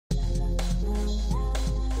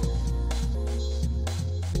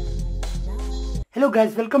Hello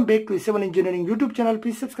guys, welcome back to Civil Engineering YouTube channel.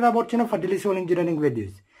 Please subscribe our channel for daily civil engineering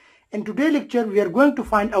videos. In today's lecture, we are going to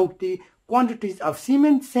find out the quantities of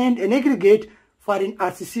cement, sand and aggregate for an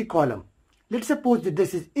RCC column. Let's suppose that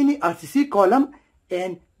this is any RCC column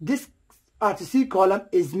and this RCC column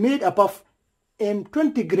is made up of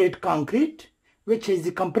M20 grade concrete, which has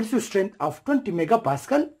the compressive strength of 20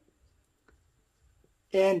 megapascal,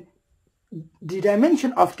 and the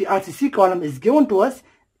dimension of the RCC column is given to us.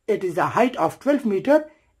 It is a height of 12 meter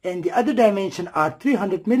and the other dimension are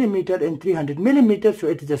 300 millimeter and 300 millimeter, so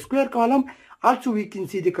it is a square column. Also we can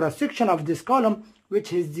see the cross section of this column, which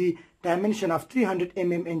has the dimension of 300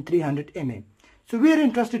 mm and 300 mm. So we are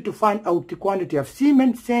interested to find out the quantity of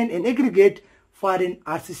cement, sand and aggregate for an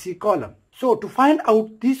RCC column. So to find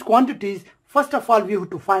out these quantities, first of all we have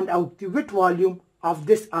to find out the width volume of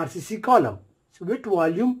this RCC column. So width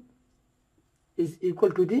volume is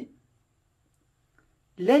equal to the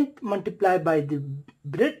length multiplied by the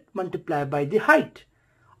breadth multiplied by the height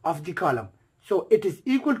of the column. So it is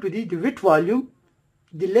equal to the width volume.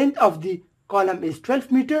 The length of the column is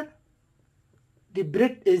 12 meter. The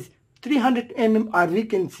breadth is 300 mm, or we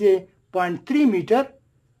can say 0.3 meter.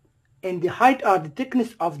 And the height or the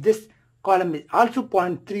thickness of this column is also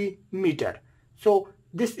 0.3 meter. So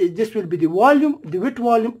this will be the volume, the width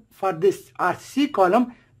volume for this RCC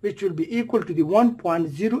column, which will be equal to the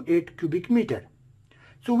 1.08 cubic meter.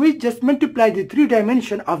 So we just multiply the three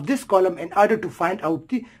dimension of this column in order to find out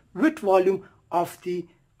the width volume of the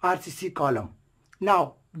RCC column.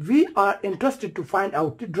 Now we are interested to find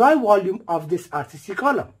out the dry volume of this RCC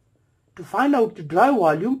column. To find out the dry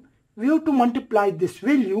volume, we have to multiply this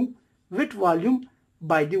value, width volume,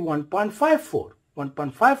 by the 1.54.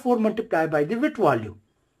 1.54 multiplied by the width volume.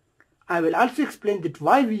 I will also explain that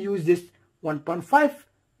why we use this 1.5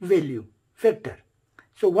 value factor.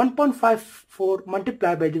 So 1.54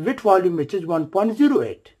 multiplied by the width volume, which is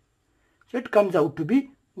 1.08. So it comes out to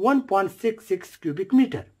be 1.66 cubic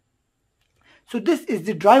meter. So this is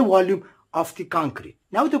the dry volume of the concrete.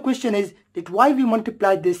 Now the question is that why we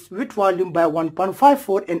multiply this width volume by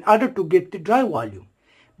 1.54 in order to get the dry volume.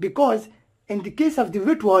 Because in the case of the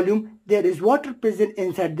width volume, there is water present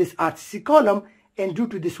inside this RCC column, and due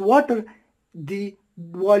to this water, the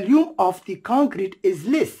volume of the concrete is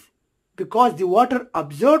less, because the water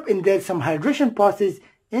absorbed in there some hydration process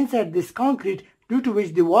inside this concrete, due to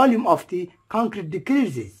which the volume of the concrete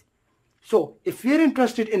decreases. So if we are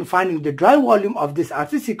interested in finding the dry volume of this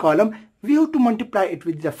RCC column, we have to multiply it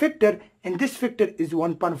with the factor, and this factor is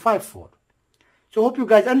 1.54. So hope you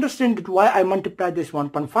guys understand that why I multiply this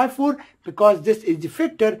 1.54, because this is the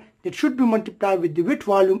factor that should be multiplied with the width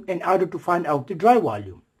volume in order to find out the dry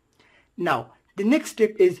volume. Now the next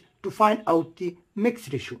step is to find out the mix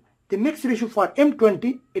ratio. The mix ratio for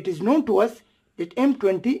M20, it is known to us that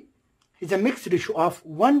M20 is a mix ratio of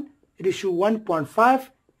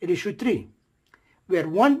 1:1.5:3, where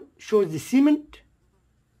 1 shows the cement,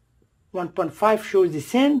 1.5 shows the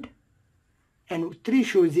sand, and 3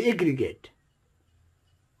 shows the aggregate.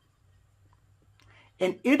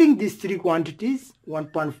 And adding these three quantities,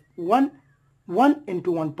 1.1, 1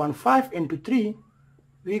 into 1.5 into 3,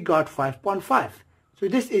 we got 5.5. So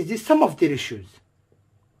this is the sum of the ratios.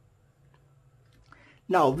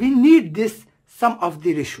 Now we need this sum of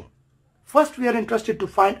the ratio. First we are interested to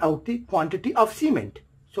find out the quantity of cement.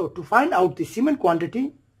 So to find out the cement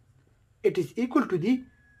quantity, it is equal to the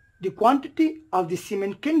quantity of the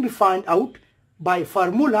cement can be found out by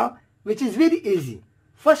formula, which is very easy.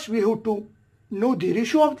 First we have to know the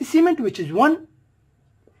ratio of the cement, which is 1,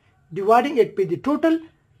 dividing it by the total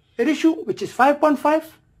ratio, which is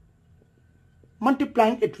 5.5,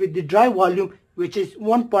 multiplying it with the dry volume, which is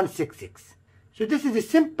 1.66. So this is a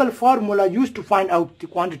simple formula used to find out the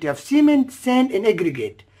quantity of cement, sand and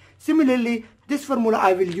aggregate. Similarly, this formula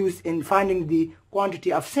I will use in finding the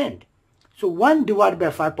quantity of sand. So 1 divided by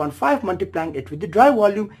 5.5, multiplying it with the dry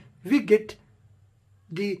volume, we get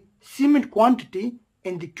the cement quantity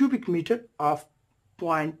in the cubic meter of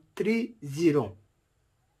 0.30.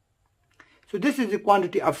 So this is the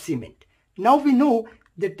quantity of cement. Now we know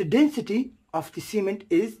that the density of the cement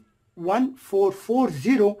is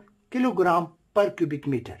 1440 kilogram per cubic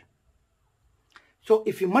meter. So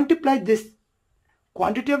if you multiply this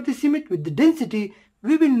quantity of the cement with the density,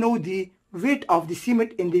 we will know the weight of the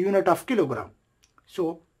cement in the unit of kilogram.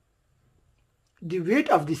 So the weight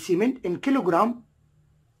of the cement in kilogram,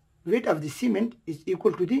 weight of the cement is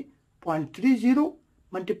equal to the 0.30,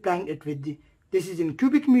 multiplying it with the, this is in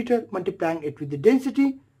cubic meter, multiplying it with the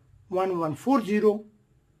density 1140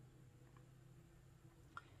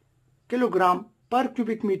 kilogram per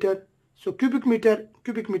cubic meter. So cubic meter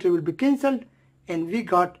will be cancelled, and we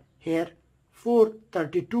got here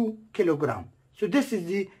 432 kilogram. So this is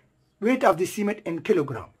the weight of the cement in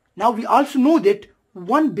kilogram. Now we also know that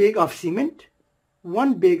one bag of cement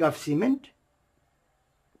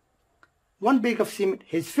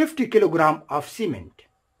has 50 kilogram of cement.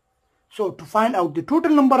 So to find out the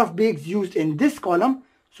total number of bags used in this column,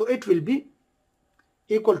 so it will be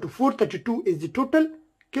equal to 432 is the total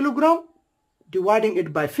kilogram, dividing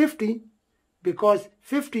it by 50, because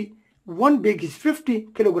 1 bag is 50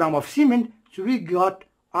 kilogram of cement, so we got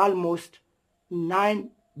almost 9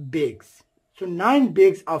 bags. So 9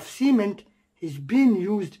 bags of cement is being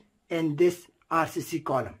used in this RCC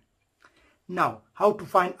column. Now how to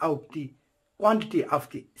find out the quantity of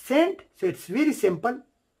the sand? So it's very simple.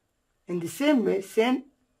 In the same way, sand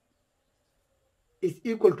is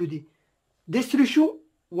equal to this ratio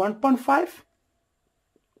 1.5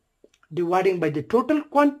 dividing by the total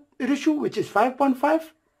ratio, which is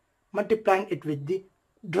 5.5, multiplying it with the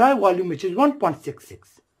dry volume, which is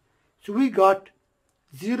 1.66. So we got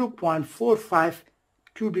 0.45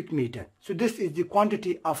 cubic meter. So this is the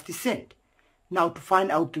quantity of the sand. Now to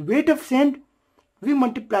find out the weight of sand, we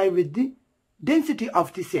multiply with the density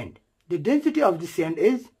of the sand. The density of the sand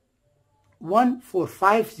is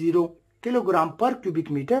 1450 kilogram per cubic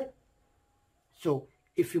meter. So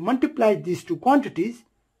if you multiply these two quantities,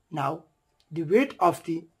 now the weight of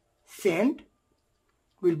the sand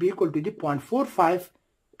will be equal to the 0.45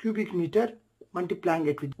 cubic meter, multiplying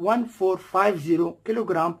it with 1450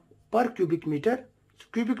 kilogram per cubic meter. So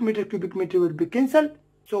cubic meter will be cancelled.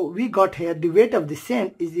 So we got here the weight of the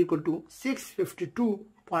sand is equal to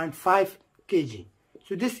 652.5 kg.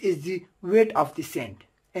 So this is the weight of the sand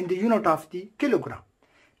in the unit of the kilogram.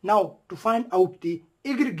 Now to find out the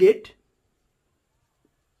aggregate,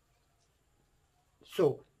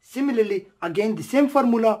 so similarly again the same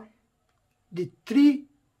formula, the 3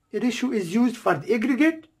 ratio is used for the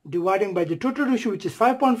aggregate, dividing by the total ratio, which is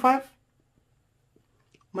 5.5,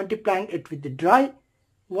 multiplying it with the dry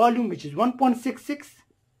volume, which is 1.66.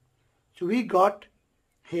 So we got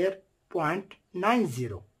here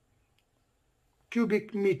 0.90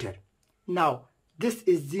 cubic meter. Now this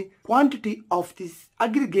is the quantity of this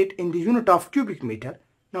aggregate in the unit of cubic meter.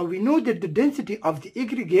 Now we know that the density of the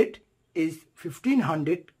aggregate is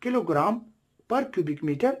 1500 kilogram per cubic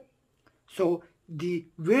meter. So the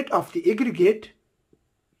weight of the aggregate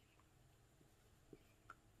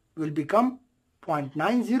will become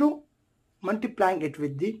 0.90, multiplying it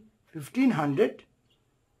with the 1500.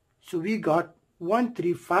 So we got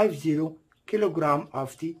 1350 kilogram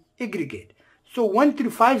of the aggregate. So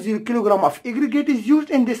 1350 kilogram of aggregate is used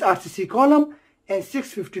in this RCC column, and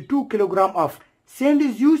 652 kilogram of sand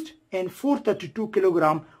is used, and 432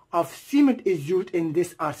 kilogram of cement is used in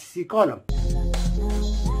this RCC column.